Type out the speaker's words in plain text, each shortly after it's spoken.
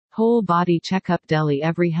Whole Body Checkup Delhi.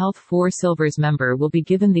 Every Health4silvers member will be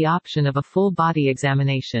given the option of a full body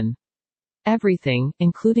examination. Everything,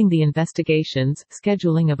 including the investigations,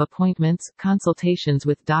 scheduling of appointments, consultations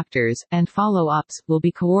with doctors, and follow-ups, will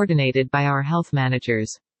be coordinated by our health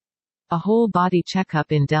managers. A whole body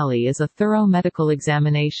checkup in Delhi is a thorough medical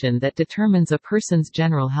examination that determines a person's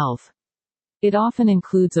general health. It often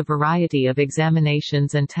includes a variety of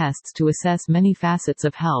examinations and tests to assess many facets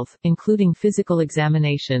of health, including physical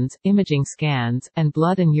examinations, imaging scans, and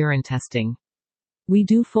blood and urine testing. We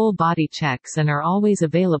do full body checks and are always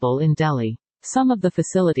available in Delhi. Some of the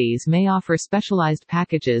facilities may offer specialized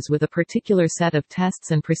packages with a particular set of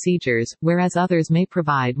tests and procedures, whereas others may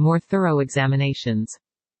provide more thorough examinations.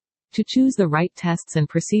 To choose the right tests and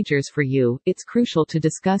procedures for you, it's crucial to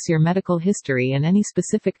discuss your medical history and any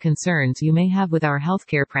specific concerns you may have with our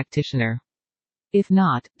healthcare practitioner. If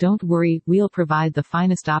not, don't worry, we'll provide the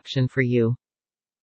finest option for you.